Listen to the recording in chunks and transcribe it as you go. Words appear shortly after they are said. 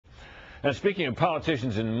And speaking of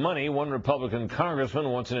politicians and money, one Republican congressman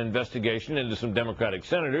wants an investigation into some Democratic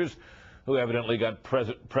senators who evidently got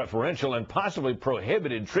preferential and possibly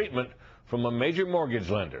prohibited treatment from a major mortgage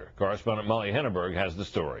lender. Correspondent Molly Henneberg has the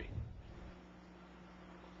story.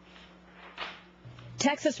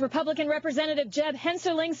 Texas Republican Representative Jeb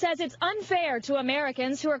Hensarling says it's unfair to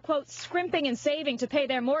Americans who are, quote, scrimping and saving to pay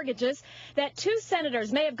their mortgages that two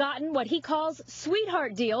senators may have gotten what he calls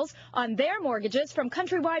sweetheart deals on their mortgages from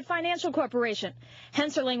Countrywide Financial Corporation.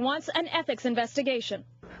 Hensarling wants an ethics investigation.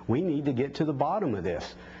 We need to get to the bottom of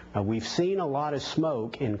this. We've seen a lot of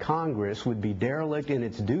smoke, and Congress would be derelict in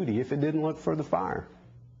its duty if it didn't look for the fire.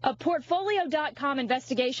 A Portfolio.com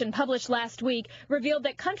investigation published last week revealed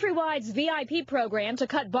that Countrywide's VIP program to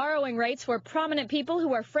cut borrowing rates for prominent people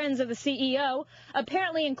who are friends of the CEO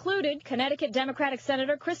apparently included Connecticut Democratic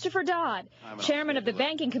Senator Christopher Dodd, chairman of the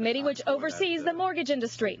banking committee which oversees the mortgage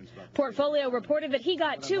industry. Portfolio reported that he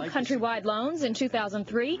got 2 Countrywide loans in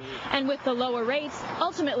 2003, and with the lower rates,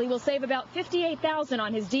 ultimately will save about $58,000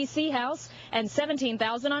 on his D.C. house and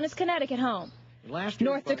 $17,000 on his Connecticut home.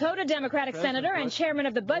 North Dakota Democratic Senator and chairman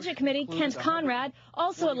of the Budget Committee, Kent Conrad,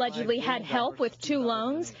 also allegedly had help with 2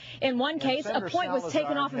 loans. In one case, a point was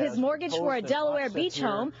taken off of his mortgage for a Delaware beach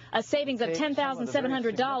home, a savings of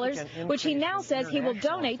 $10,700, which he now says he will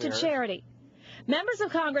donate to charity. Members of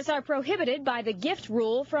Congress are prohibited by the gift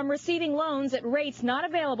rule from receiving loans at rates not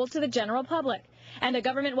available to the general public. And a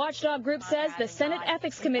government watchdog group says the Senate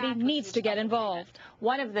Ethics Committee needs to get involved.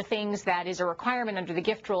 One of the things that is a requirement under the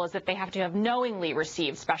gift rule is that they have to have knowingly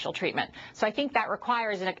received special treatment. So I think that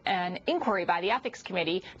requires an inquiry by the Ethics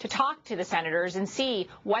Committee to talk to the senators and see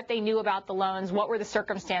what they knew about the loans, what were the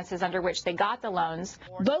circumstances under which they got the loans.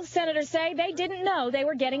 Both senators say they didn't know they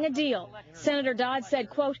were getting a deal. Senator Dodd said,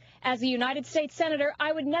 quote, "As a United States Senator,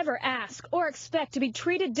 I would never ask or expect to be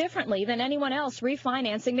treated differently than anyone else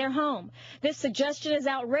refinancing their home. This suggestion is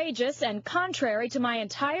outrageous and contrary to my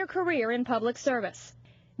entire career in public service."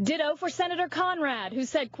 Ditto for Senator Conrad, who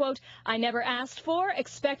said, quote, "I never asked for,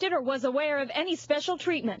 expected, or was aware of any special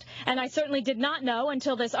treatment, and I certainly did not know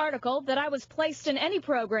until this article that I was placed in any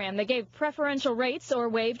program that gave preferential rates or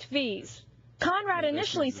waived fees." Conrad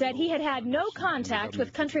initially said he had had no contact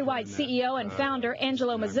with Countrywide CEO and founder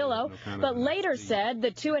Angelo Mazzillo, but later said the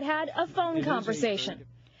two had had a phone conversation.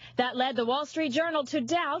 That led the Wall Street Journal to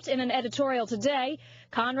doubt in an editorial today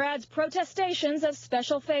Conrad's protestations of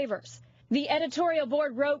special favors. The editorial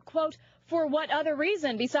board wrote, quote, "For what other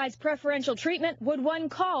reason besides preferential treatment would one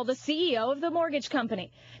call the CEO of the mortgage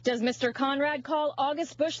company? Does Mr. Conrad call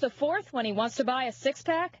August Bush IV when he wants to buy a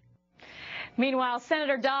six-pack?" Meanwhile,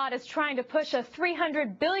 Senator Dodd is trying to push a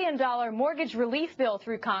 $300 billion mortgage relief bill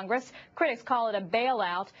through Congress. Critics call it a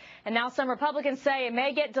bailout. And now some Republicans say it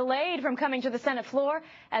may get delayed from coming to the Senate floor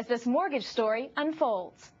as this mortgage story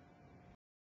unfolds.